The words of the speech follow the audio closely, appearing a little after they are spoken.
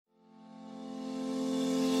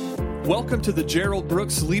Welcome to the Gerald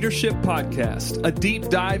Brooks Leadership Podcast, a deep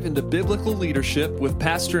dive into biblical leadership with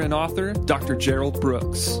pastor and author, Dr. Gerald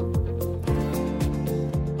Brooks.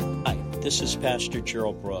 Hi, this is Pastor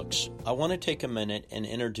Gerald Brooks. I want to take a minute and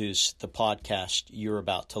introduce the podcast you're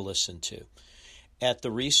about to listen to. At the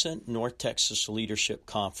recent North Texas Leadership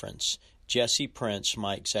Conference, Jesse Prince,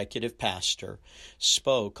 my executive pastor,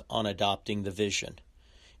 spoke on adopting the vision.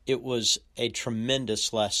 It was a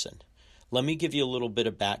tremendous lesson. Let me give you a little bit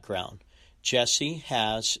of background. Jesse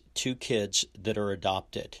has 2 kids that are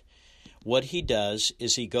adopted. What he does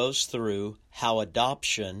is he goes through how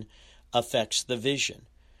adoption affects the vision.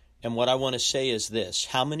 And what I want to say is this: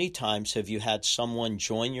 how many times have you had someone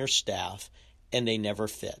join your staff and they never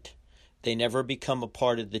fit? They never become a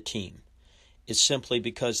part of the team. It's simply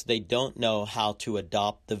because they don't know how to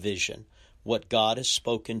adopt the vision, what God has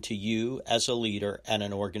spoken to you as a leader and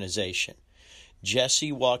an organization.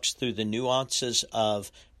 Jesse walks through the nuances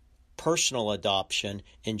of personal adoption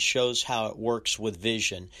and shows how it works with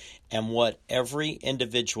vision and what every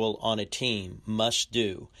individual on a team must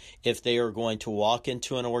do if they are going to walk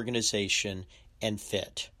into an organization and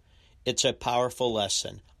fit. It's a powerful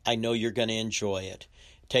lesson. I know you're going to enjoy it.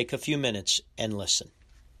 Take a few minutes and listen.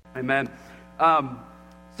 Amen.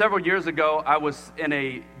 Several years ago, I was in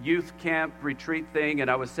a youth camp retreat thing, and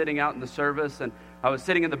I was sitting out in the service, and I was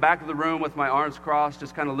sitting in the back of the room with my arms crossed,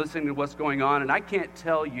 just kind of listening to what's going on. And I can't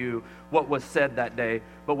tell you what was said that day,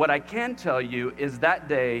 but what I can tell you is that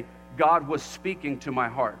day, God was speaking to my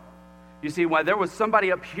heart. You see, while there was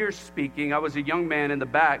somebody up here speaking, I was a young man in the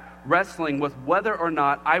back wrestling with whether or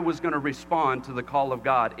not I was going to respond to the call of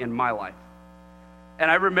God in my life. And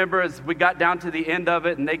I remember as we got down to the end of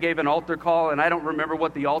it and they gave an altar call, and I don't remember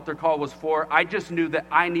what the altar call was for. I just knew that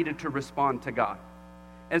I needed to respond to God.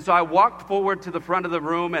 And so I walked forward to the front of the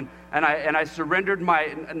room and I surrendered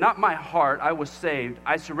not my heart, I was saved.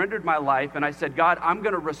 I surrendered my life and I said, God, I'm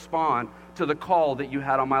going to respond to the call that you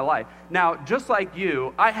had on my life. Now, just like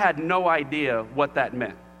you, I had no idea what that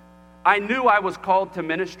meant. I knew I was called to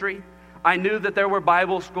ministry. I knew that there were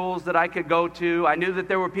Bible schools that I could go to. I knew that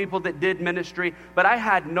there were people that did ministry, but I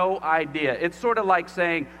had no idea. It's sort of like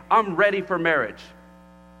saying, I'm ready for marriage.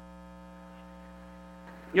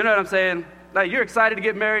 You know what I'm saying? Like, you're excited to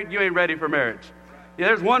get married, you ain't ready for marriage. Yeah,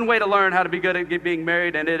 there's one way to learn how to be good at being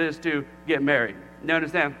married, and it is to get married. You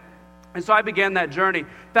understand? And so I began that journey.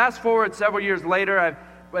 Fast forward several years later,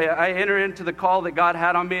 I entered into the call that God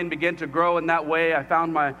had on me and began to grow in that way. I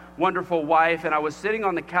found my wonderful wife, and I was sitting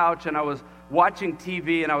on the couch, and I was watching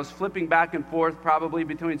TV, and I was flipping back and forth probably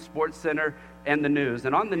between SportsCenter and the news.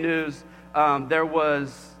 And on the news, there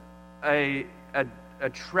was a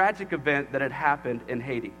tragic event that had happened in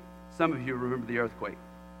Haiti. Some of you remember the earthquake.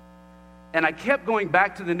 And I kept going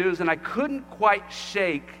back to the news, and I couldn't quite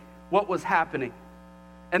shake what was happening.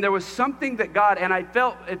 And there was something that God, and it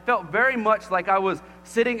felt very much like I was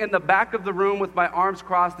sitting in the back of the room with my arms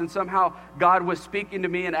crossed, and somehow God was speaking to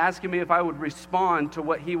me and asking me if I would respond to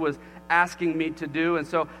what he was asking me to do. And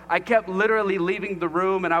so I kept literally leaving the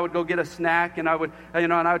room, and I would go get a snack, and I would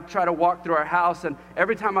try to walk through our house. And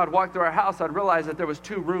every time I'd walk through our house, I'd realize that there was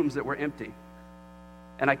 2 rooms that were empty.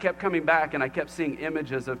 And I kept coming back, and I kept seeing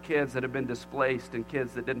images of kids that had been displaced and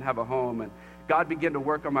kids that didn't have a home. And God began to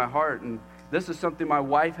work on my heart. And this is something my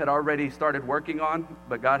wife had already started working on,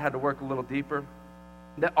 but God had to work a little deeper.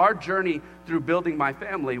 That our journey through building my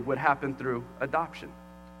family would happen through adoption,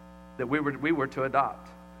 that we were to adopt.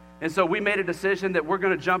 And so we made a decision that we're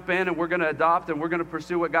going to jump in and we're going to adopt and we're going to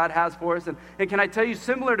pursue what God has for us. And can I tell you,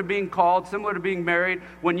 similar to being called, similar to being married,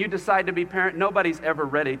 when you decide to be a parent, nobody's ever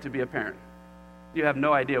ready to be a parent. You have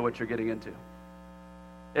no idea what you're getting into.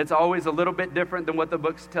 It's always a little bit different than what the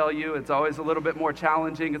books tell you. It's always a little bit more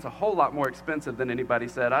challenging. It's a whole lot more expensive than anybody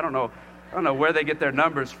said. I don't know where they get their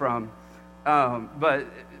numbers from, but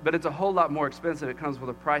it's a whole lot more expensive. It comes with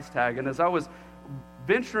a price tag. And as I was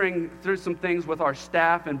venturing through some things with our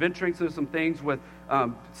staff and venturing through some things with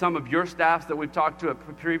some of your staffs that we've talked to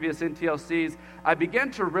at previous NTLCs, I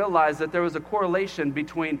began to realize that there was a correlation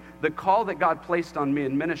between the call that God placed on me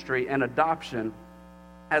in ministry and adoption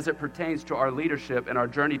as it pertains to our leadership and our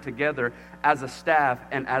journey together as a staff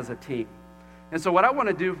and as a team. And so what I want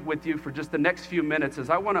to do with you for just the next few minutes is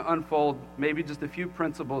I want to unfold maybe just a few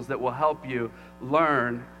principles that will help you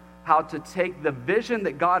learn how to take the vision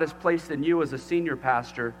that God has placed in you as a senior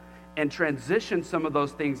pastor and transition some of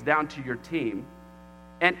those things down to your team.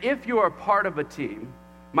 And if you are part of a team,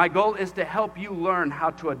 my goal is to help you learn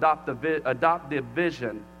how to adopt the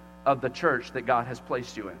vision of the church that God has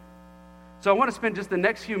placed you in. So I want to spend just the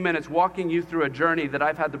next few minutes walking you through a journey that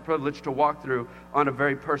I've had the privilege to walk through on a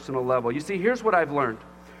very personal level. You see, here's what I've learned.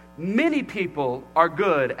 many people are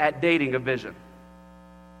good at dating a vision.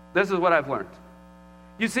 This is what I've learned.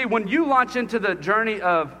 You see, when you launch into the journey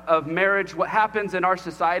of marriage, what happens in our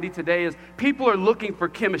society today is people are looking for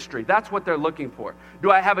chemistry. That's what they're looking for.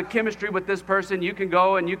 Do I have a chemistry with this person? You can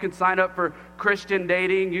go and you can sign up for Christian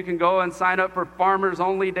dating. You can go and sign up for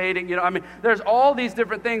farmers-only dating. There's all these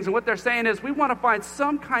different things. And what they're saying is we want to find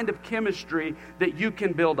some kind of chemistry that you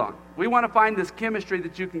can build on. We want to find this chemistry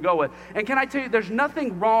that you can go with. And can I tell you, there's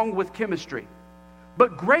nothing wrong with chemistry.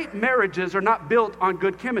 But great marriages are not built on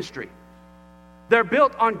good chemistry. They're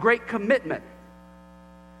built on great commitment.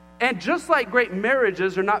 And just like great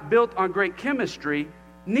marriages are not built on great chemistry,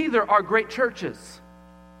 neither are great churches.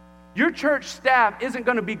 Your church staff isn't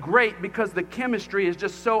going to be great because the chemistry is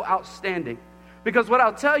just so outstanding. Because what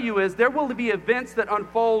I'll tell you is there will be events that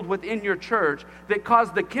unfold within your church that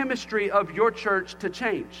cause the chemistry of your church to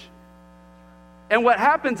change. And what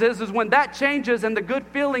happens is when that changes and the good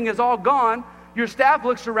feeling is all gone, your staff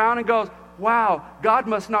looks around and goes, wow, God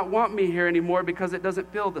must not want me here anymore because it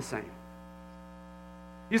doesn't feel the same.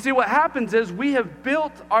 You see, what happens is we have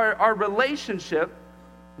built our relationship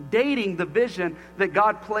dating the vision that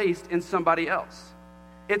God placed in somebody else.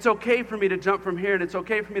 It's okay for me to jump from here and it's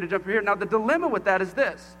okay for me to jump from here. Now, the dilemma with that is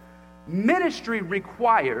this. Ministry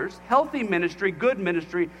requires, healthy ministry, good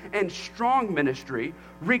ministry, and strong ministry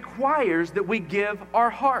requires that we give our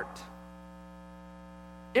heart.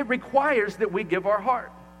 It requires that we give our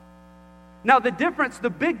heart. Now, the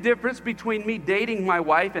big difference between me dating my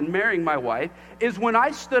wife and marrying my wife is when I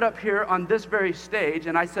stood up here on this very stage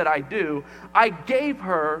and I said, I do, I gave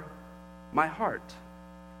her my heart.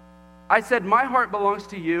 I said, my heart belongs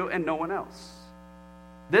to you and no one else.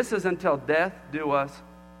 This is until death do us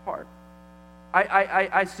part.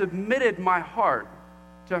 I submitted my heart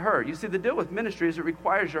to her. You see, the deal with ministry is it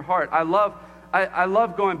requires your heart. I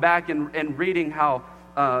love going back and reading how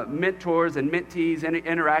mentors and mentees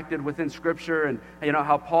interacted within Scripture, and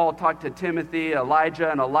how Paul talked to Timothy,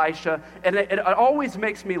 Elijah, and Elisha, and it always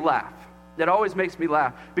makes me laugh. It always makes me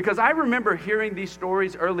laugh because I remember hearing these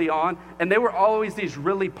stories early on, and they were always these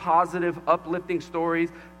really positive, uplifting stories.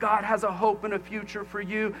 God has a hope and a future for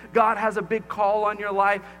you. God has a big call on your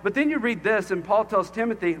life. But then you read this, and Paul tells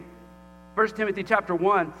Timothy, 1 Timothy chapter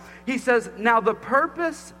 1, he says, now the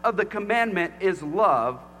purpose of the commandment is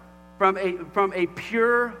love, from a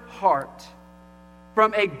pure heart,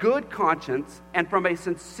 from a good conscience, and from a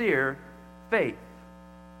sincere faith.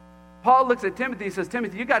 Paul looks at Timothy and says,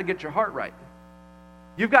 Timothy, you got to get your heart right.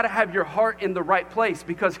 You've got to have your heart in the right place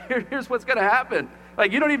because here's what's going to happen.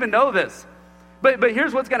 Like, you don't even know this. But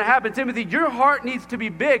here's what's going to happen, Timothy. Your heart needs to be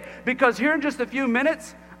big because here in just a few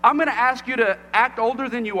minutes, I'm going to ask you to act older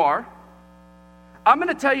than you are. I'm going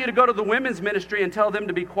to tell you to go to the women's ministry and tell them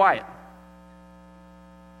to be quiet.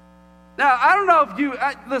 Now, I don't know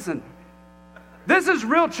if listen, this is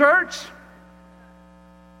real church.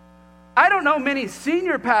 I don't know many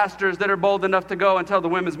senior pastors that are bold enough to go and tell the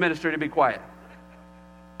women's ministry to be quiet.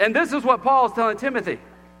 And this is what Paul is telling Timothy.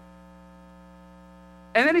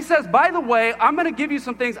 And then he says, by the way, I'm going to give you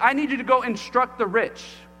some things. I need you to go instruct the rich.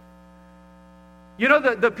 You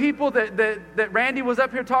know, the people that Randy was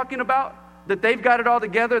up here talking about, that they've got it all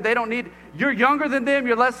together. They don't need, you're younger than them,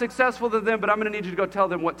 you're less successful than them, but I'm going to need you to go tell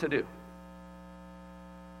them what to do.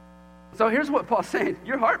 So here's what Paul's saying.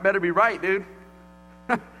 Your heart better be right, dude.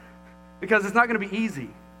 Because it's not going to be easy.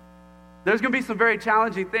 There's going to be some very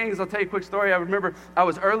challenging things. I'll tell you a quick story. I remember I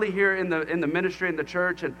was early here in the ministry in the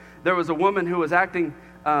church, and there was a woman who was acting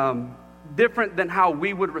different than how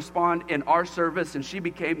we would respond in our service, and she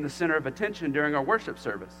became the center of attention during our worship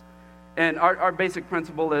service. And our basic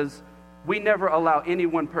principle is we never allow any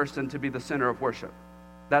one person to be the center of worship.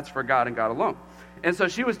 That's for God and God alone. And so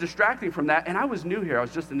she was distracting from that, and I was new here. I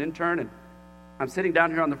was just an intern, and I'm sitting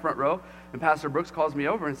down here on the front row, and Pastor Brooks calls me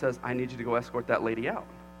over and says, I need you to go escort that lady out.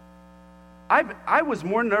 I was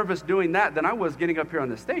more nervous doing that than I was getting up here on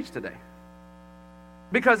the stage today.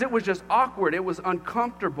 Because it was just awkward. It was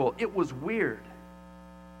uncomfortable. It was weird.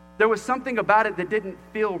 There was something about it that didn't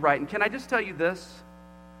feel right. And can I just tell you this?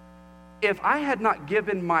 If I had not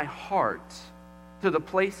given my heart to the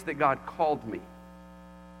place that God called me,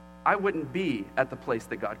 I wouldn't be at the place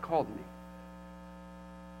that God called me.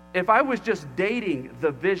 If I was just dating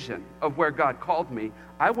the vision of where God called me,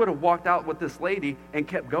 I would have walked out with this lady and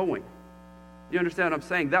kept going. You understand what I'm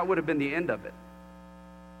saying? That would have been the end of it.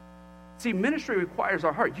 See, ministry requires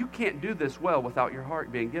our heart. You can't do this well without your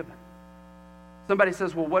heart being given. Somebody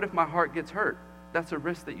says, well, what if my heart gets hurt? That's a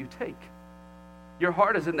risk that you take. Your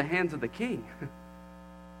heart is in the hands of the King.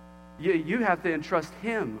 You have to entrust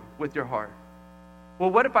Him with your heart. Well,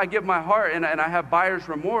 what if I give my heart and I have buyer's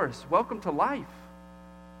remorse? Welcome to life.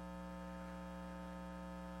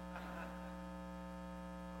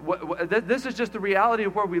 This is just the reality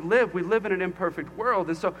of where we live. We live in an imperfect world.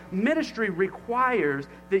 And so ministry requires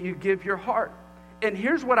that you give your heart. And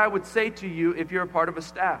here's what I would say to you if you're a part of a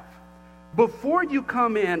staff. Before you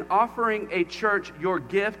come in offering a church your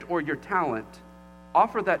gift or your talent,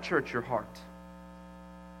 offer that church your heart.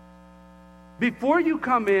 Before you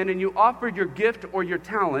come in and you offer your gift or your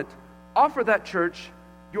talent, offer that church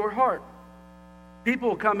your heart. People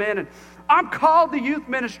will come in and, I'm called to youth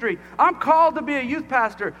ministry. I'm called to be a youth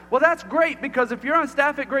pastor. Well, that's great, because if you're on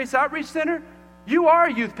staff at Grace Outreach Center, you are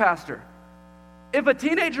a youth pastor. If a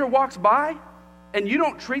teenager walks by and you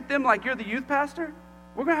don't treat them like you're the youth pastor,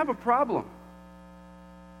 we're going to have a problem.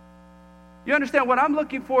 You understand, what I'm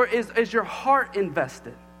looking for is your heart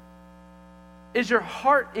invested? Is your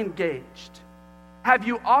heart engaged? Have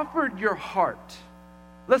you offered your heart?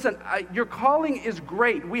 Listen, your calling is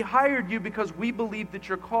great. We hired you because we believe that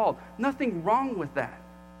you're called. Nothing wrong with that.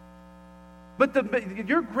 But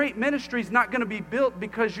your great ministry is not going to be built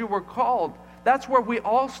because you were called. That's where we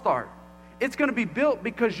all start. It's going to be built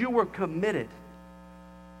because you were committed.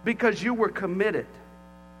 Because you were committed.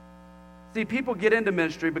 See, people get into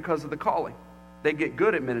ministry because of the calling. They get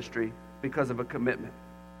good at ministry because of a commitment.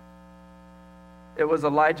 It was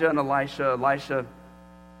Elijah and Elisha. Elisha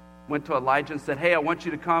went to Elijah and said, hey, I want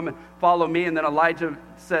you to come and follow me. And then Elijah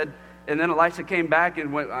said, and then Elisha came back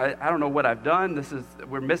and went, I don't know what I've done.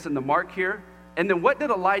 We're missing the mark here. And then what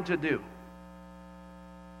did Elijah do?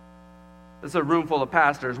 This is a room full of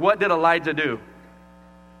pastors. What did Elijah do?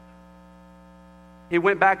 He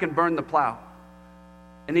went back and burned the plow.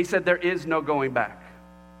 And he said, there is no going back.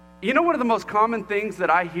 You know, one of the most common things that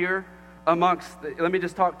I hear let me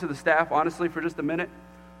just talk to the staff honestly for just a minute.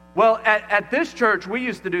 Well, at this church, we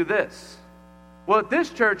used to do this. Well, at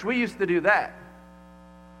this church, we used to do that.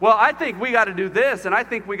 Well, I think we got to do this, and I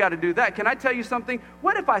think we got to do that. Can I tell you something?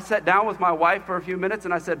 What if I sat down with my wife for a few minutes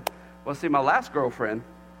and I said, well, see, my last girlfriend,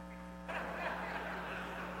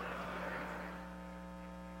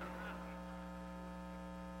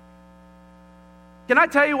 can I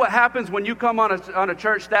tell you what happens when you come on a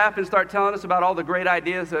church staff and start telling us about all the great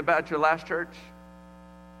ideas about your last church?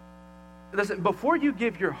 Listen, before you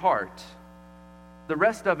give your heart, the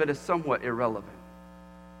rest of it is somewhat irrelevant.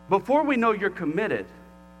 Before we know you're committed,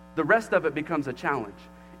 the rest of it becomes a challenge.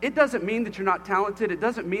 It doesn't mean that you're not talented. It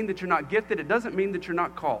doesn't mean that you're not gifted. It doesn't mean that you're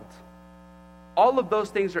not called. All of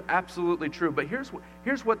those things are absolutely true. But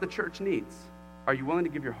here's what the church needs. Are you willing to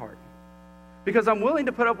give your heart? Because I'm willing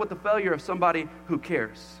to put up with the failure of somebody who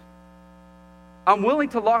cares. I'm willing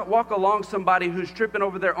to walk along somebody who's tripping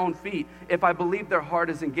over their own feet if I believe their heart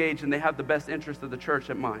is engaged and they have the best interest of the church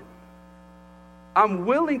at mind. I'm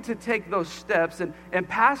willing to take those steps, and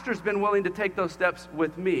Pastor's been willing to take those steps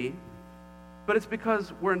with me, but it's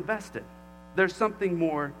because we're invested. There's something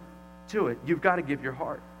more to it. You've got to give your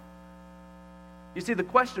heart. You see, the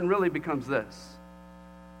question really becomes this.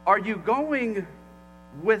 Are you going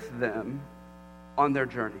with them on their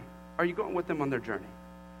journey? Are you going with them on their journey?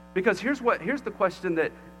 Because here's the question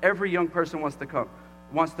that every young person wants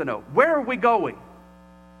to know. Where are we going?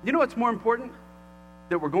 You know what's more important?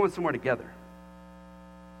 That we're going somewhere together.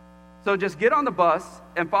 So just get on the bus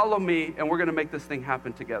and follow me, and we're going to make this thing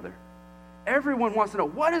happen together. Everyone wants to know,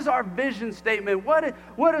 what is our vision statement?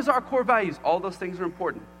 What is our core values? All those things are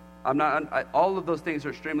important. All of those things are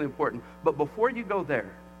extremely important. But before you go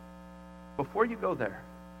there,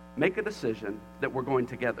 make a decision that we're going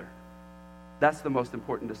together. That's the most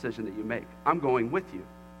important decision that you make. I'm going with you.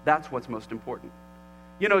 That's what's most important.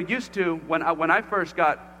 You know, when I first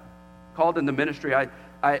got called into ministry,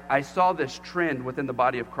 I saw this trend within the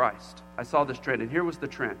body of Christ. I saw this trend, and here was the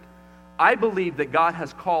trend. I believe that God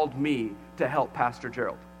has called me to help Pastor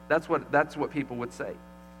Gerald. That's what people would say.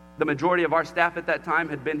 The majority of our staff at that time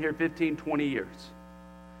had been here 15, 20 years.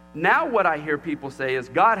 Now what I hear people say is,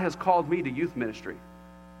 God has called me to youth ministry.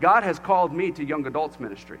 God has called me to young adults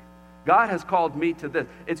ministry. God has called me to this.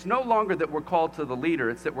 It's no longer that we're called to the leader,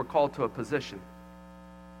 it's that we're called to a position.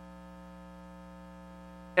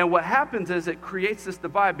 And what happens is it creates this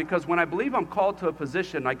divide, because when I believe I'm called to a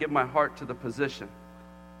position, I give my heart to the position,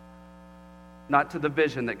 not to the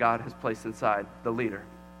vision that God has placed inside the leader.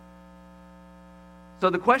 So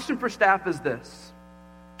the question for staff is this: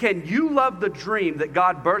 can you love the dream that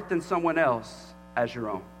God birthed in someone else as your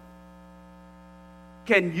own?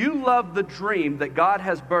 Can you love the dream that God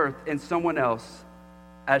has birthed in someone else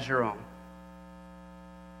as your own?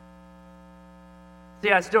 See,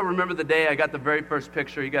 I still remember the day I got the very first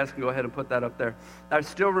picture. You guys can go ahead and put that up there. I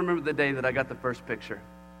still remember the day that I got the first picture.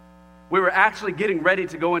 We were actually getting ready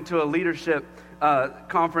to go into a leadership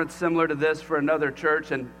conference similar to this for another church,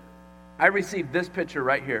 and I received this picture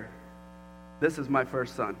right here. this is my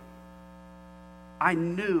first son. I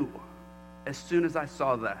knew as soon as I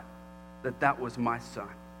saw that was my son.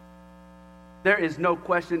 There is no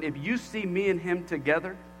question. If you see me and him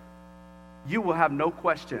together, you will have no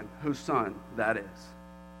question whose son that is.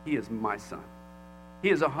 He is my son. He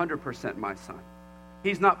is 100% my son.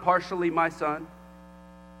 He's not partially my son.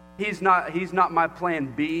 He's not my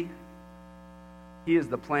plan B. He is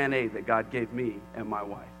the plan A that God gave me and my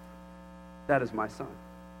wife. That is my son.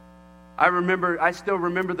 I still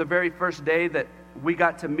remember the very first day that we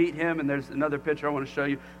got to meet him, and there's another picture I want to show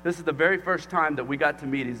you. This is the very first time that we got to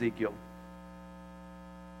meet Ezekiel.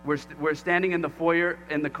 We're standing in the foyer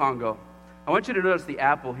in the Congo. I want you to notice the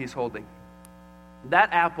apple he's holding. That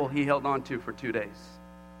apple he held on to for 2 days.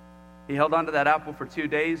 He held on to that apple for 2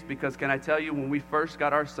 days because, can I tell you, when we first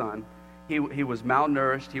got our son, he was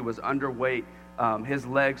malnourished, he was underweight. His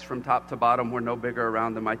legs from top to bottom were no bigger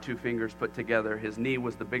around than my 2 fingers put together. His knee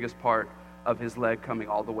was the biggest part of his leg coming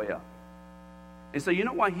all the way up. And so you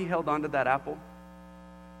know why he held on to that apple?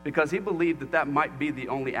 Because he believed that might be the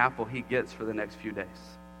only apple he gets for the next few days.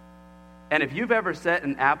 And if you've ever set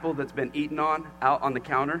an apple that's been eaten on out on the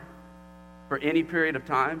counter for any period of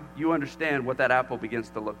time, you understand what that apple begins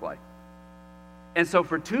to look like. And so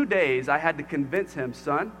for 2 days, I had to convince him,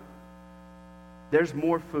 son, there's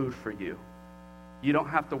more food for you. You don't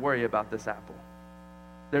have to worry about this apple.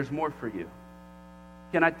 There's more for you.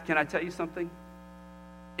 Can I tell you something?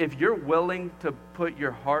 If you're willing to put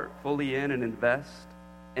your heart fully in and invest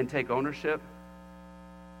and take ownership,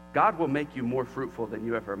 God will make you more fruitful than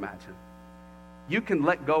you ever imagined. You can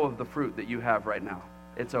let go of the fruit that you have right now.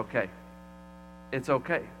 It's okay. It's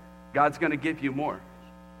okay. God's going to give you more.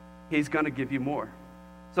 He's going to give you more.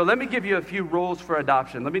 So let me give you a few rules for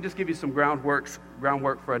adoption. Let me just give you some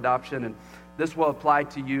groundwork for adoption, and this will apply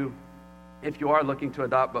to you if you are looking to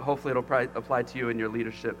adopt, but hopefully it'll apply to you in your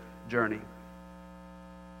leadership journey.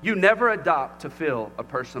 You never adopt to fill a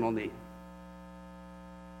personal need.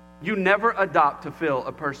 You never adopt to fill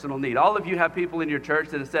a personal need. All of you have people in your church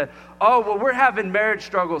that have said, oh, well, we're having marriage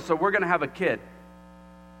struggles, so we're going to have a kid.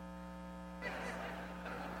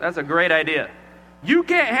 That's a great idea. You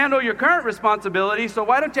can't handle your current responsibility, so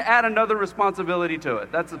why don't you add another responsibility to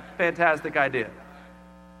it? That's a fantastic idea.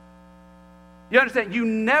 You understand? You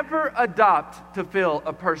never adopt to fill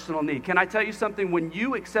a personal need. Can I tell you something? When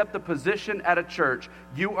you accept a position at a church,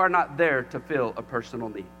 you are not there to fill a personal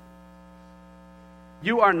need.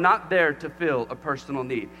 You are not there to fill a personal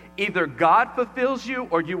need. Either God fulfills you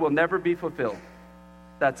or you will never be fulfilled.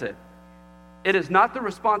 That's it. It is not the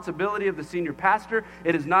responsibility of the senior pastor.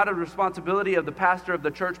 It is not a responsibility of the pastor of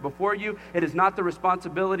the church before you. It is not the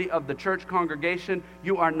responsibility of the church congregation.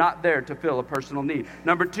 You are not there to fill a personal need.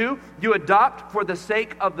 Number 2, you adopt for the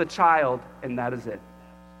sake of the child, and that is it.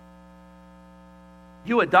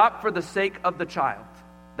 You adopt for the sake of the child.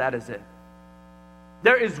 That is it.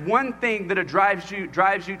 There is one thing that drives you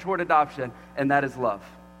toward adoption, and that is love.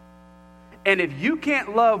 And if you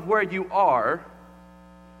can't love where you are,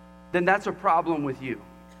 then that's a problem with you.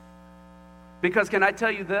 Because can I tell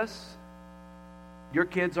you this? Your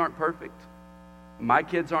kids aren't perfect. My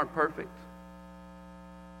kids aren't perfect.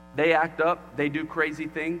 They act up. They do crazy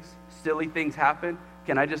things. Silly things happen.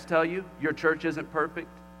 Can I just tell you, your church isn't perfect.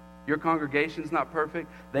 Your congregation's not perfect.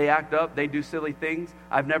 They act up. They do silly things.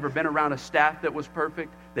 I've never been around a staff that was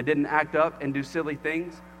perfect, that didn't act up and do silly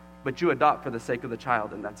things. But you adopt for the sake of the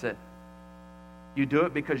child, and that's it. You do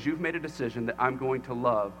it because you've made a decision that I'm going to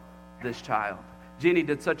love this child. Jeannie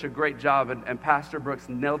did such a great job, and Pastor Brooks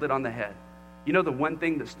nailed it on the head. You know, the one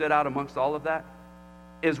thing that stood out amongst all of that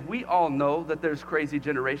is we all know that there's crazy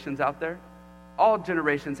generations out there. All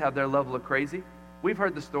generations have their level of crazy. We've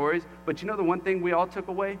heard the stories, but you know the one thing we all took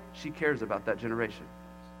away? She cares about that generation.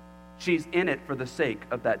 She's in it for the sake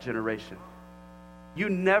of that generation. You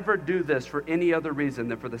never do this for any other reason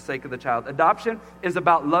than for the sake of the child. Adoption is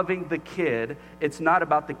about loving the kid. It's not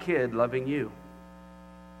about the kid loving you.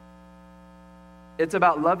 It's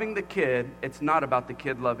about loving the kid. It's not about the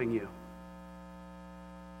kid loving you.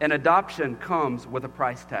 And adoption comes with a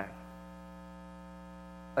price tag.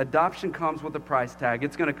 Adoption comes with a price tag.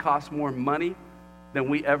 It's going to cost more money than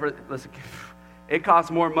we ever, listen, it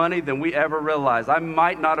costs more money than we ever realized. I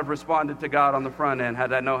might not have responded to God on the front end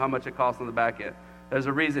had I known how much it costs on the back end. There's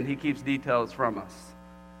a reason he keeps details from us.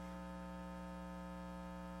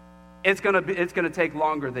 It's going to take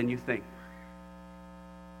longer than you think.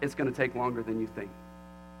 It's going to take longer than you think.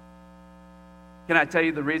 Can I tell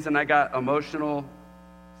you the reason I got emotional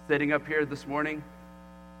sitting up here this morning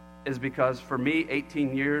is because for me,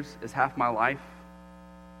 18 years is half my life.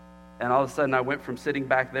 And all of a sudden I went from sitting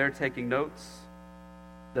back there taking notes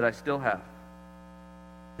that I still have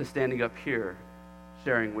to standing up here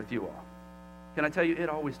sharing with you all. Can I tell you, it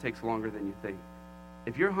always takes longer than you think.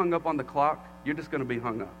 If you're hung up on the clock, you're just going to be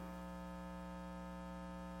hung up.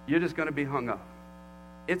 You're just going to be hung up.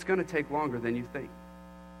 It's going to take longer than you think.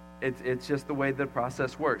 It's just the way the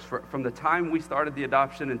process works. From the time we started the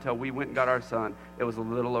adoption until we went and got our son, it was a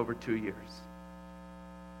little over 2 years.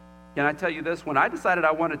 Can I tell you this? When I decided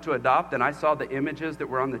I wanted to adopt and I saw the images that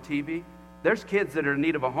were on the TV, there's kids that are in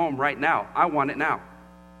need of a home right now. I want it now.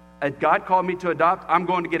 If God called me to adopt, I'm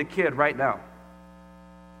going to get a kid right now.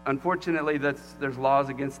 Unfortunately, there's laws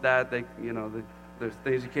against that. There's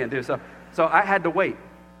things you can't do. So I had to wait.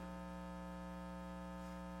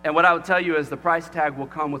 And what I would tell you is the price tag will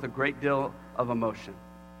come with a great deal of emotion.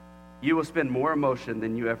 You will spend more emotion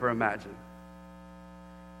than you ever imagined.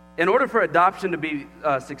 In order for adoption to be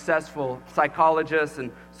successful, psychologists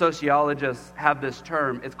and sociologists have this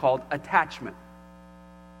term. It's called attachment.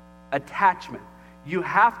 Attachment. You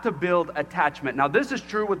have to build attachment. Now, this is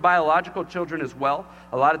true with biological children as well.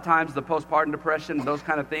 A lot of times the postpartum depression, those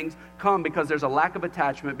kind of things come because there's a lack of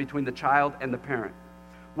attachment between the child and the parent.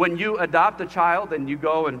 When you adopt a child and you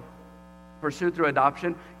go and pursue through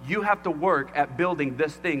adoption, you have to work at building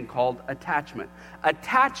this thing called attachment.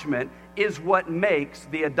 Attachment is what makes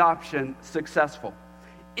the adoption successful.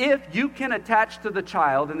 If you can attach to the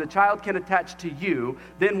child and the child can attach to you,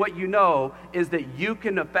 then what you know is that you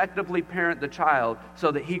can effectively parent the child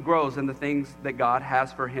so that he grows in the things that God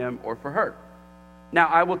has for him or for her. Now,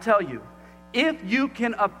 I will tell you, if you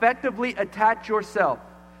can effectively attach yourself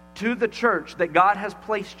to the church that God has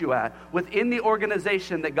placed you at, within the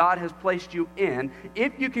organization that God has placed you in,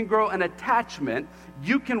 if you can grow an attachment,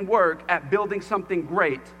 you can work at building something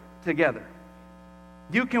great together.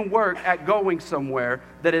 You can work at going somewhere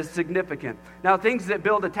that is significant. Now, things that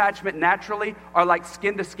build attachment naturally are like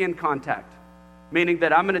skin-to-skin contact, meaning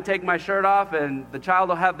that I'm going to take my shirt off and the child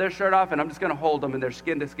will have their shirt off and I'm just going to hold them in their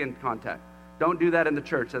skin-to-skin contact. Don't do that in the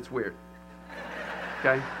church. That's weird.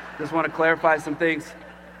 Okay? Just want to clarify some things.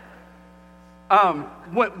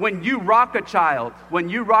 When you rock a child,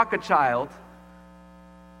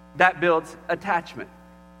 that builds attachment.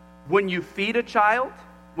 When you feed a child,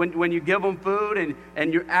 when you give them food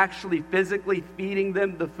and you're actually physically feeding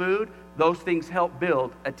them the food, those things help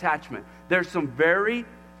build attachment. There's some very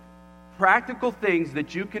practical things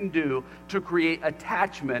that you can do to create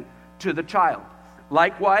attachment to the child.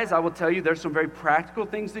 Likewise, I will tell you there's some very practical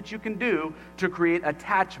things that you can do to create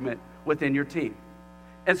attachment within your team.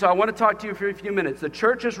 And so I want to talk to you for a few minutes. The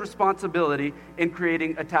church's responsibility in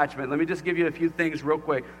creating attachment. Let me just give you a few things real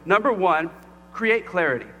quick. Number one, create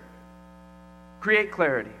clarity. Create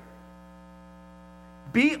clarity.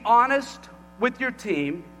 Be honest with your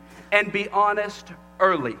team and be honest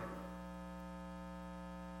early.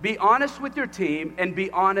 Be honest with your team and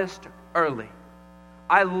be honest early.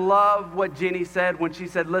 I love what Jenny said when she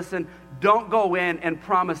said, listen, don't go in and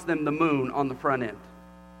promise them the moon on the front end.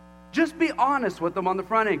 Just be honest with them on the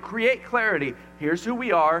front end. Create clarity. Here's who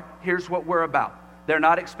we are. Here's what we're about. They're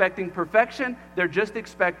not expecting perfection. They're just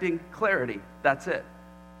expecting clarity. That's it.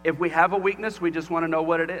 If we have a weakness, we just want to know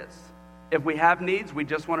what it is. If we have needs, we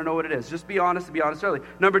just want to know what it is. Just be honest and be honest early.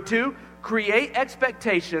 Number two, create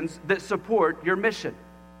expectations that support your mission.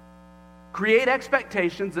 Create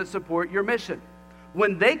expectations that support your mission.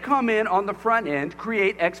 When they come in on the front end,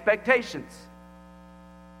 create expectations.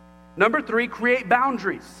 Number three, create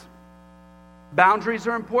boundaries. Boundaries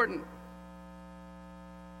are important.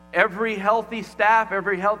 Every healthy staff,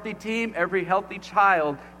 every healthy team, every healthy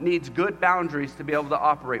child needs good boundaries to be able to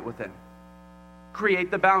operate within.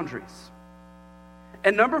 Create the boundaries.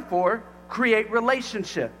 And number four, create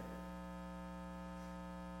relationship.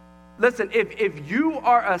 Listen, if you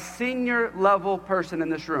are a senior level person in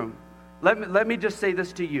this room, let me just say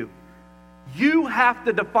this to you. You have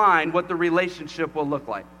to define what the relationship will look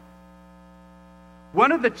like.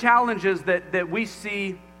 One of the challenges that we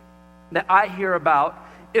see, that I hear about,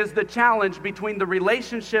 is the challenge between the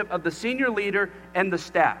relationship of the senior leader and the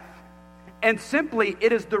staff. And simply,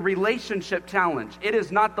 it is the relationship challenge. It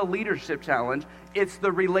is not the leadership challenge. It's the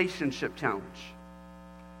relationship challenge.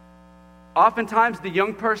 Oftentimes, the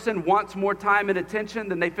young person wants more time and attention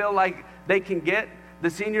than they feel like they can get. The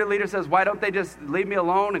senior leader says, why don't they just leave me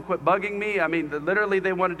alone and quit bugging me? I mean, literally,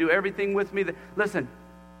 they want to do everything with me. Listen,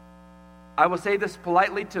 I will say this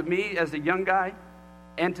politely to me as a young guy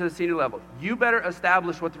and to the senior level. You better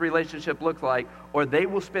establish what the relationship looks like, or they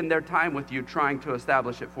will spend their time with you trying to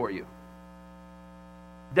establish it for you.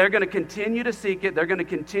 They're going to continue to seek it. They're going to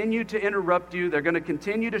continue to interrupt you. They're going to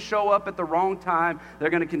continue to show up at the wrong time. They're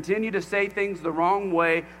going to continue to say things the wrong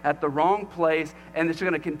way at the wrong place, and it's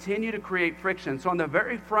going to continue to create friction. So on the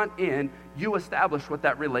very front end, you establish what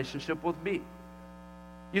that relationship will be.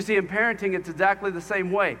 You see, in parenting, it's exactly the same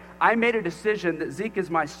way. I made a decision that Zeke is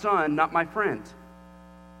my son, not my friend.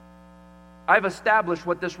 I've established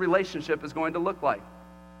what this relationship is going to look like.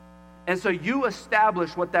 And so you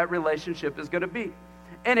establish what that relationship is going to be.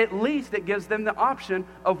 And at least it gives them the option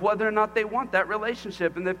of whether or not they want that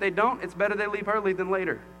relationship. And if they don't, it's better they leave early than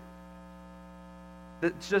later.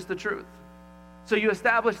 That's just the truth. So you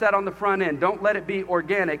establish that on the front end. Don't let it be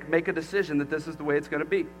organic. Make a decision that this is the way it's going to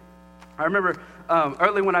be. I remember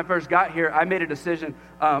early when I first got here, I made a decision.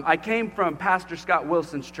 I came from Pastor Scott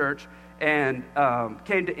Wilson's church and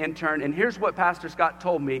came to intern. And here's what Pastor Scott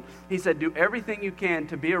told me. He said, do everything you can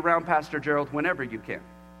to be around Pastor Gerald whenever you can.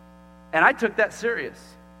 And I took that serious.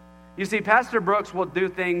 You see, Pastor Brooks will do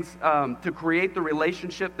things to create the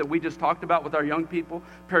relationship that we just talked about with our young people.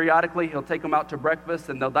 Periodically, he'll take them out to breakfast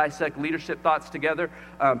and they'll dissect leadership thoughts together.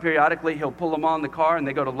 Periodically, he'll pull them on the car and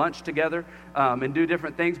they go to lunch together and do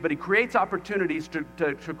different things. But he creates opportunities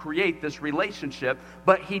to create this relationship,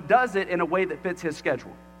 but he does it in a way that fits his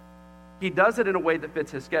schedule. He does it in a way that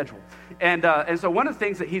fits his schedule. And so one of the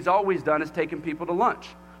things that he's always done is taken people to lunch.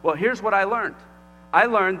 Well, here's what I learned. I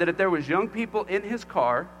learned that if there was young people in his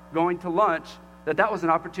car going to lunch, that was an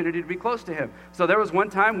opportunity to be close to him. So there was one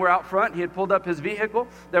time where out front, he had pulled up his vehicle.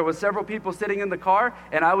 There was several people sitting in the car,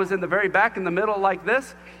 and I was in the very back in the middle like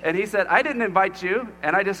this. And he said, I didn't invite you.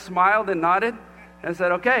 And I just smiled and nodded and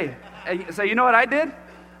said, okay. And so you know what I did?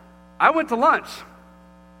 I went to lunch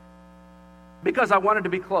because I wanted to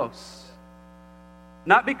be close.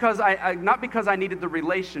 Not because I needed the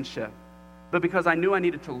relationship, but because I knew I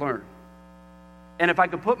needed to learn. And if I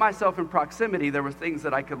could put myself in proximity, there were things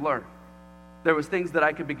that I could learn. There was things that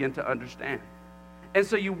I could begin to understand. And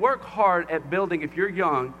so you work hard at building, if you're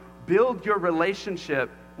young, build your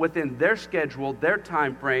relationship within their schedule, their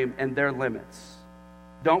time frame, and their limits.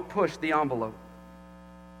 Don't push the envelope.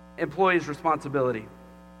 Employees' responsibility,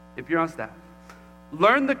 if you're on staff.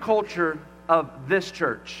 Learn the culture of this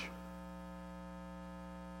church.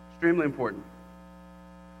 Extremely important.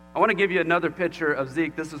 I want to give you another picture of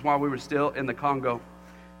Zeke. This is while we were still in the Congo.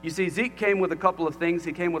 You see, Zeke came with a couple of things.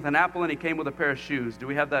 He came with an apple and he came with a pair of shoes. Do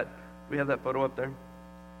we have that photo up there?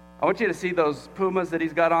 I want you to see those Pumas that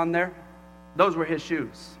he's got on there. Those were his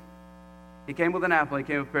shoes. He came with an apple, he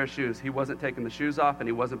came with a pair of shoes. He wasn't taking the shoes off and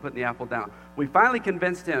he wasn't putting the apple down. We finally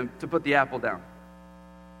convinced him to put the apple down.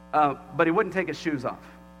 But he wouldn't take his shoes off.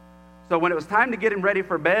 So when it was time to get him ready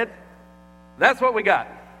for bed, that's what we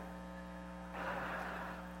got.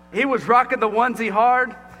 He was rocking the onesie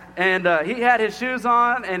hard, and he had his shoes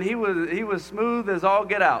on, and he was smooth as all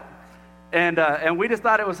get out. And we just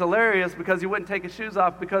thought it was hilarious because he wouldn't take his shoes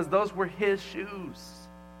off because those were his shoes.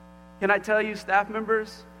 Can I tell you, staff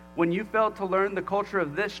members, when you fail to learn the culture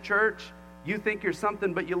of this church, you think you're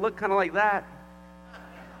something, but you look kind of like that.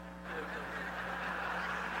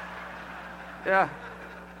 Yeah.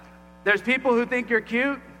 There's people who think you're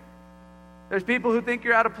cute. There's people who think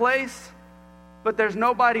you're out of place. But there's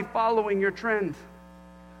nobody following your trend.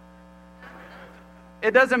 It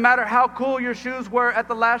doesn't matter how cool your shoes were at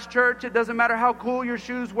the last church. It doesn't matter how cool your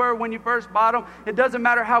shoes were when you first bought them. It doesn't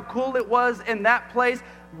matter how cool it was in that place.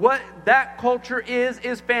 What that culture is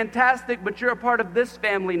fantastic, but you're a part of this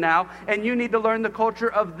family now, and you need to learn the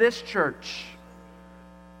culture of this church.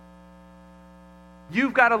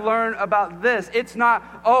 You've got to learn about this. It's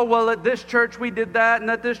not, oh, well, at this church we did that, and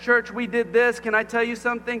at this church we did this. Can I tell you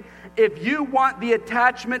something? If you want the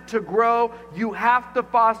attachment to grow, you have to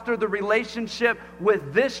foster the relationship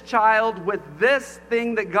with this child, with this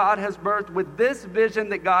thing that God has birthed, with this vision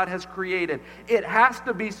that God has created. It has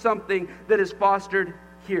to be something that is fostered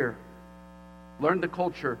here. Learn the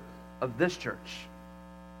culture of this church.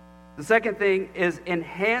 The second thing is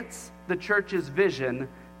enhance the church's vision,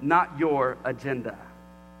 not your agenda.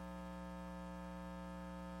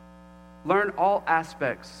 Learn all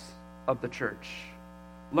aspects of the church.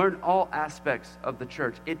 Learn all aspects of the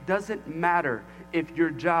church. It doesn't matter if your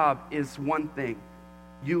job is one thing.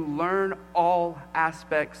 You learn all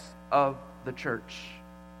aspects of the church.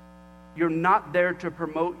 You're not there to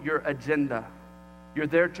promote your agenda. You're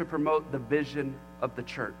there to promote the vision of the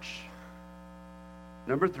church.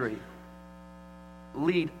 Number 3,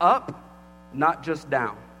 lead up, not just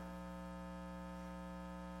down.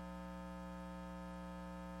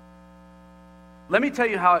 Let me tell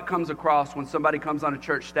you how it comes across when somebody comes on a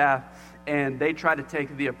church staff and they try to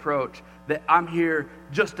take the approach that I'm here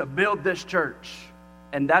just to build this church.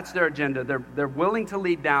 And that's their agenda. They're willing to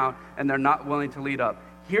lead down, and they're not willing to lead up.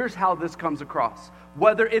 Here's how this comes across.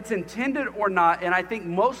 Whether it's intended or not, and I think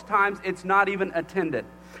most times it's not even intended.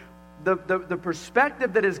 The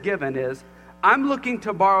perspective that is given is, I'm looking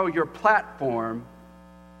to borrow your platform,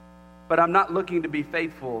 but I'm not looking to be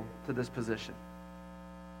faithful to this position.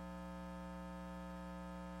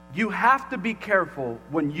 You have to be careful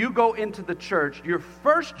when you go into the church. Your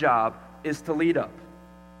first job is to lead up.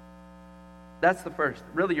 That's the first.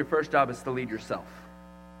 Really, your first job is to lead yourself.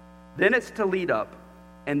 Then it's to lead up,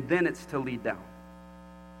 and then it's to lead down.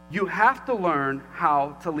 You have to learn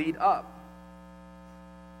how to lead up.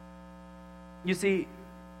 You see,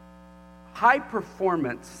 high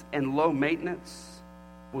performance and low maintenance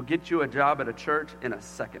will get you a job at a church in a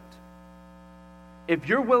second. If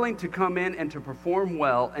you're willing to come in and to perform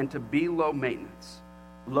well and to be low maintenance,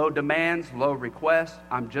 low demands, low requests,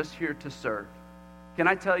 I'm just here to serve. Can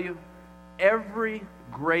I tell you, every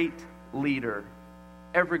great leader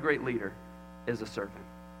is a servant.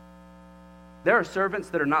 There are servants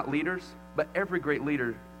that are not leaders, but every great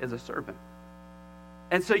leader is a servant.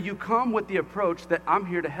 And so you come with the approach that I'm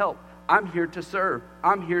here to help. I'm here to serve.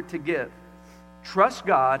 I'm here to give. Trust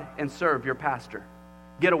God and serve your pastor.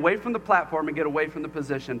 Get away from the platform and get away from the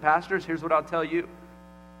position. Pastors, here's what I'll tell you.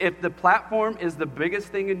 If the platform is the biggest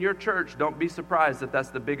thing in your church, don't be surprised that that's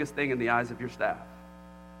the biggest thing in the eyes of your staff.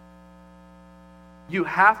 You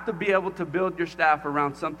have to be able to build your staff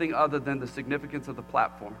around something other than the significance of the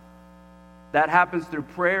platform. That happens through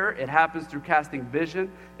prayer. It happens through casting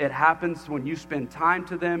vision. It happens when you spend time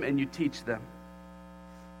to them and you teach them.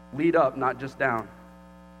 Lead up, not just down.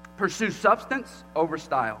 Pursue substance over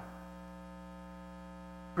style.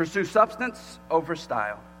 Pursue substance over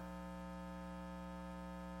style.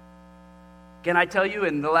 Can I tell you,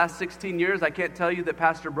 in the last 16 years, I can't tell you that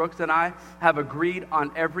Pastor Brooks and I have agreed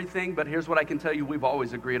on everything, but here's what I can tell you, we've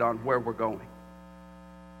always agreed on where we're going.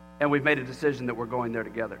 And we've made a decision that we're going there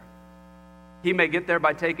together. He may get there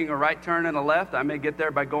by taking a right turn and a left. I may get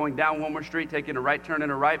there by going down Wilmer Street, taking a right turn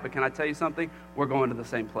and a right, but can I tell you something? We're going to the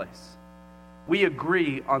same place. We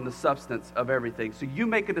agree on the substance of everything. So you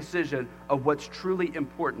make a decision of what's truly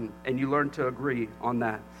important, and you learn to agree on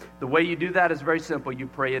that. The way you do that is very simple. You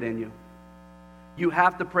pray it in you. You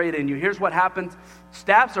have to pray it in you. Here's what happens.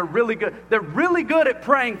 Staffs are really good. They're really good at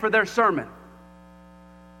praying for their sermon.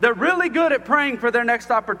 They're really good at praying for their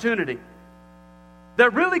next opportunity. They're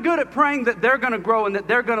really good at praying that they're going to grow and that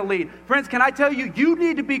they're going to lead. Friends, can I tell you, you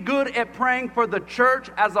need to be good at praying for the church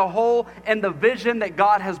as a whole and the vision that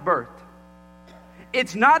God has birthed.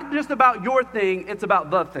 It's not just about your thing, it's about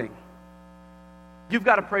the thing. You've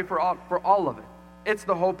got to pray for all of it. It's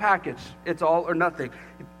the whole package. It's all or nothing.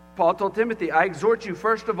 Paul told Timothy, I exhort you,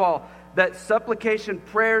 first of all, that supplication,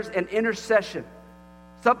 prayers, and intercession,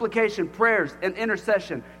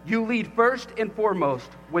 you lead first and foremost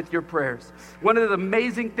with your prayers. One of the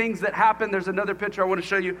amazing things that happened, there's another picture I want to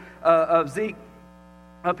show you of Zeke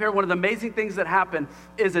up here. One of the amazing things that happened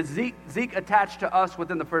is that Zeke attached to us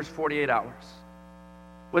within the first 48 hours.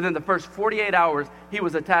 Within the first 48 hours, he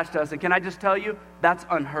was attached to us. And can I just tell you, that's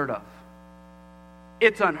unheard of.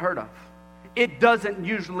 It's unheard of. It doesn't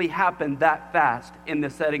usually happen that fast in the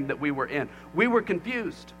setting that we were in. We were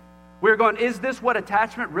confused. We were going, is this what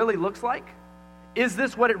attachment really looks like? Is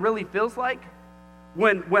this what it really feels like?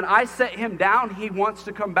 When I set him down, he wants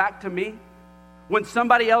to come back to me. When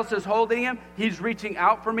somebody else is holding him, he's reaching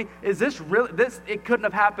out for me. Is this really, it couldn't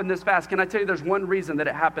have happened this fast. Can I tell you there's one reason that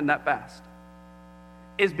it happened that fast?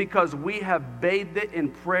 Is because we have bathed it in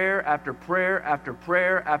prayer after prayer after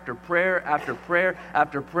prayer after prayer after prayer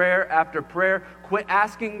after prayer after prayer. Quit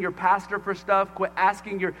asking your pastor for stuff. Quit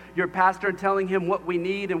asking your pastor and telling him what we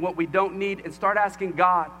need and what we don't need, and start asking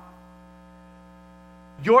God.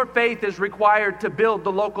 Your faith is required to build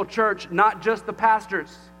the local church, not just the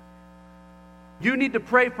pastors. You need to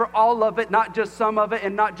pray for all of it, not just some of it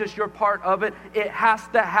and not just your part of it. It has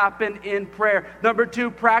to happen in prayer. Number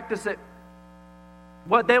 2, practice it.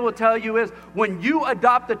 What they will tell you is when you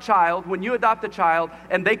adopt a child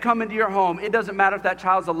and they come into your home, it doesn't matter if that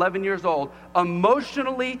child's 11 years old.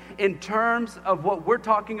 Emotionally, in terms of what we're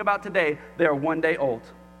talking about today, they're 1 day old.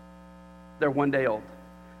 They're 1 day old.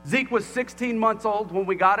 Zeke was 16 months old when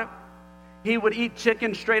we got him. He would eat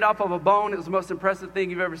chicken straight off of a bone. It was the most impressive thing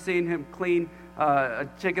you've ever seen him clean a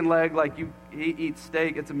chicken leg like he eats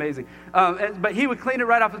steak. It's amazing. But he would clean it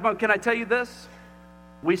right off his bone. Can I tell you this?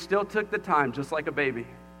 We still took the time, just like a baby,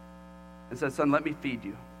 and said, son, let me feed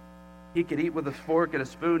you. He could eat with a fork and a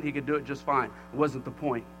spoon. He could do it just fine. It wasn't the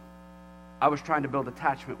point. I was trying to build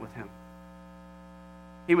attachment with him.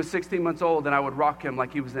 He was 16 months old, and I would rock him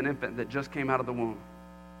like he was an infant that just came out of the womb.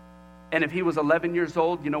 And if he was 11 years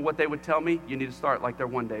old, you know what they would tell me? You need to start like they're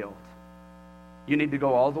 1 day old. You need to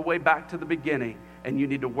go all the way back to the beginning, and you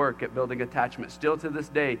need to work at building attachment. Still to this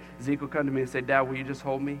day, Zeke will come to me and say, Dad, will you just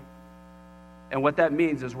hold me? And what that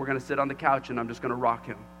means is we're going to sit on the couch and I'm just going to rock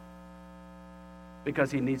him.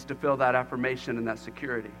 Because he needs to feel that affirmation and that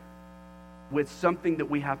security with something that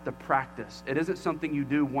we have to practice. It isn't something you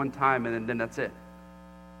do one time and then that's it.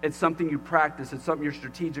 It's something you practice. It's something you're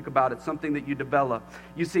strategic about. It's something that you develop.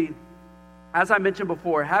 You see, as I mentioned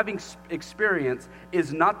before, having experience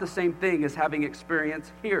is not the same thing as having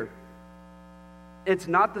experience here. It's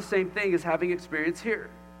not the same thing as having experience here.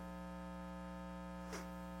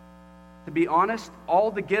 To be honest,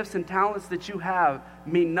 all the gifts and talents that you have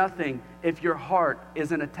mean nothing if your heart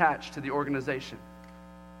isn't attached to the organization.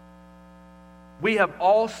 We have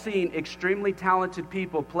all seen extremely talented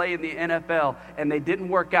people play in the NFL, and they didn't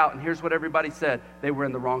work out, and here's what everybody said: they were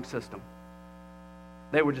in the wrong system.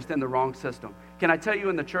 They were just in the wrong system. Can I tell you,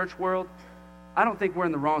 in the church world, I don't think we're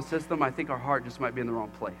in the wrong system. I think our heart just might be in the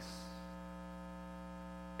wrong place.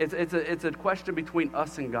 It's a question between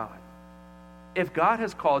us and God. If God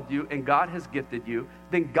has called you and God has gifted you,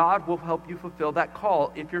 then God will help you fulfill that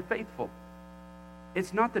call if you're faithful.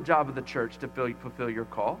 It's not the job of the church to fulfill your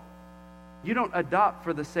call. You don't adopt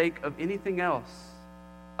for the sake of anything else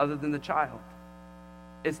other than the child.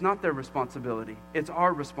 It's not their responsibility. It's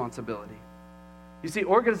our responsibility. You see,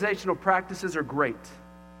 organizational practices are great,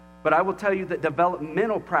 but I will tell you that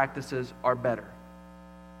developmental practices are better.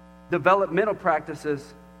 Developmental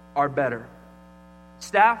practices are better.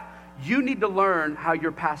 Staff, you need to learn how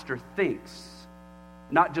your pastor thinks,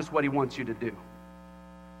 not just what he wants you to do,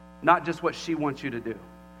 not just what she wants you to do.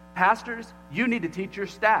 Pastors, you need to teach your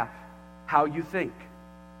staff how you think,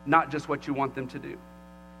 not just what you want them to do.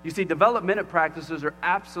 You see, developmental practices are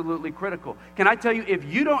absolutely critical. Can I tell you, if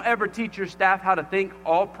you don't ever teach your staff how to think,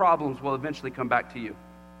 all problems will eventually come back to you.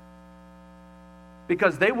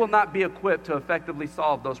 Because they will not be equipped to effectively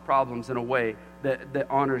solve those problems in a way that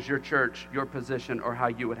honors your church, your position, or how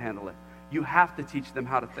you would handle it. You have to teach them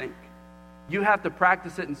how to think. You have to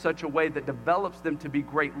practice it in such a way that develops them to be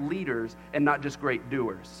great leaders and not just great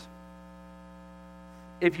doers.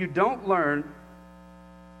 If you don't learn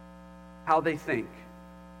how they think,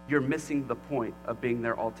 you're missing the point of being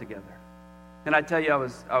there altogether. And I tell you,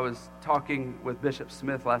 I was talking with Bishop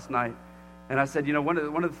Smith last night, and I said, you know, one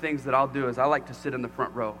of the things that I'll do is I like to sit in the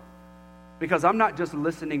front row, because I'm not just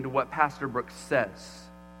listening to what Pastor Brooks says.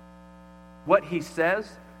 What he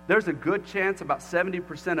says, there's a good chance about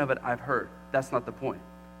 70% of it I've heard. That's not the point.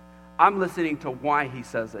 I'm listening to why he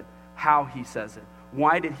says it, how he says it.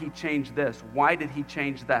 Why did he change this? Why did he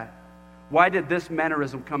change that? Why did this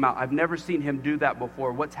mannerism come out? I've never seen him do that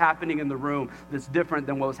before. What's happening in the room that's different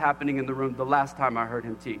than what was happening in the room the last time I heard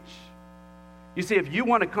him teach? You see, if you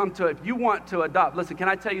want to adopt, listen, can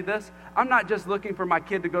I tell you this? I'm not just looking for my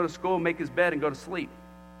kid to go to school, make his bed, and go to sleep.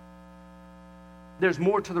 There's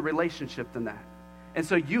more to the relationship than that. And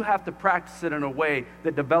so you have to practice it in a way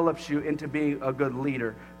that develops you into being a good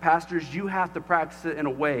leader. Pastors, you have to practice it in a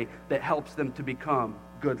way that helps them to become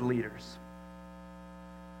good leaders.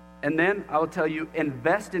 And then I will tell you,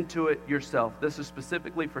 invest into it yourself. This is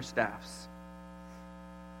specifically for staffs.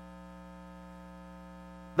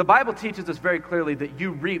 The Bible teaches us very clearly that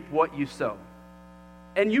you reap what you sow.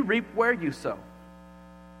 And you reap where you sow.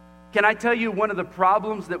 Can I tell you one of the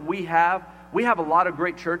problems that we have? We have a lot of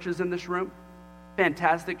great churches in this room.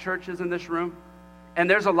 Fantastic churches in this room. And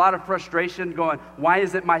there's a lot of frustration going, why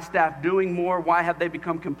isn't my staff doing more? Why have they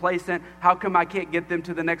become complacent? How come I can't get them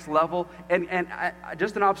to the next level? And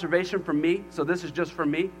just an observation from me, so this is just from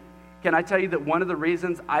me. Can I tell you that one of the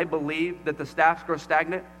reasons I believe that the staffs grow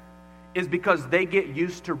stagnant is because they get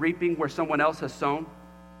used to reaping where someone else has sown?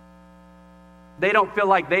 They don't feel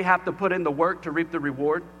like they have to put in the work to reap the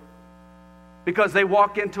reward. Because they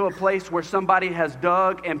walk into a place where somebody has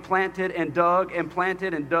dug and planted and dug and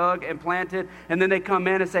planted and dug and planted, and then they come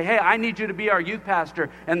in and say, hey, I need you to be our youth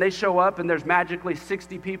pastor. And they show up and there's magically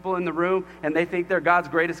 60 people in the room, and they think they're God's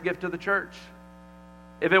greatest gift to the church.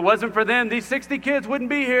 If it wasn't for them, these 60 kids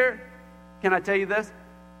wouldn't be here. Can I tell you this?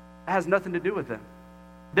 It has nothing to do with them.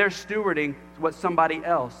 They're stewarding what somebody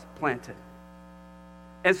else planted.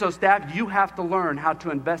 And so staff, you have to learn how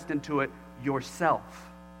to invest into it yourself.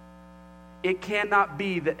 It cannot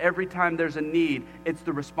be that every time there's a need, it's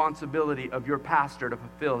the responsibility of your pastor to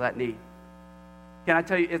fulfill that need. Can I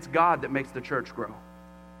tell you, it's God that makes the church grow.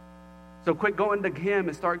 So quit going to him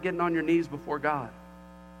and start getting on your knees before God.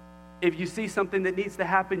 If you see something that needs to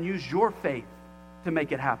happen, use your faith to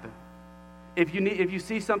make it happen. If you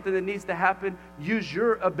see something that needs to happen, use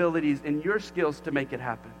your abilities and your skills to make it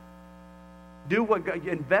happen.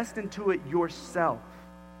 Invest into it yourself.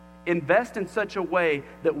 Invest in such a way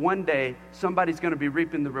that one day somebody's going to be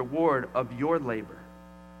reaping the reward of your labor.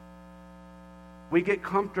 We get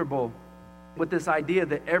comfortable with this idea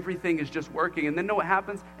that everything is just working, and then know what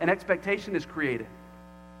happens? An expectation is created.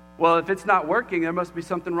 Well, if it's not working, there must be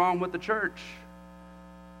something wrong with the church.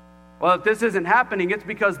 Well, if this isn't happening, it's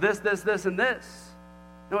because this, and this.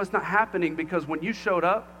 No, it's not happening because when you showed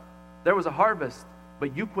up, there was a harvest,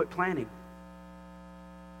 but you quit planning.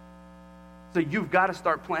 So you've got to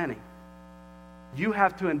start planning. You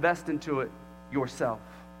have to invest into it yourself.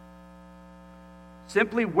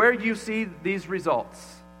 Simply where you see these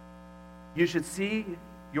results, you should see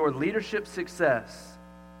your leadership success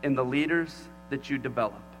in the leaders that you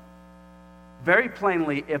develop. Very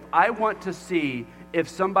plainly, if I want to see if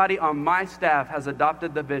somebody on my staff has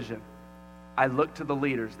adopted the vision, I look to the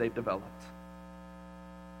leaders they've developed.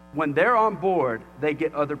 When they're on board, they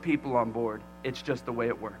get other people on board. It's just the way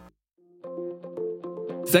it works.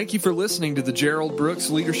 Thank you for listening to the Gerald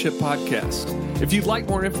Brooks Leadership Podcast. If you'd like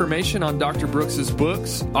more information on Dr. Brooks's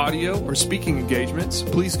books, audio, or speaking engagements,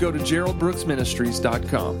 please go to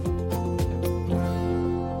geraldbrooksministries.com.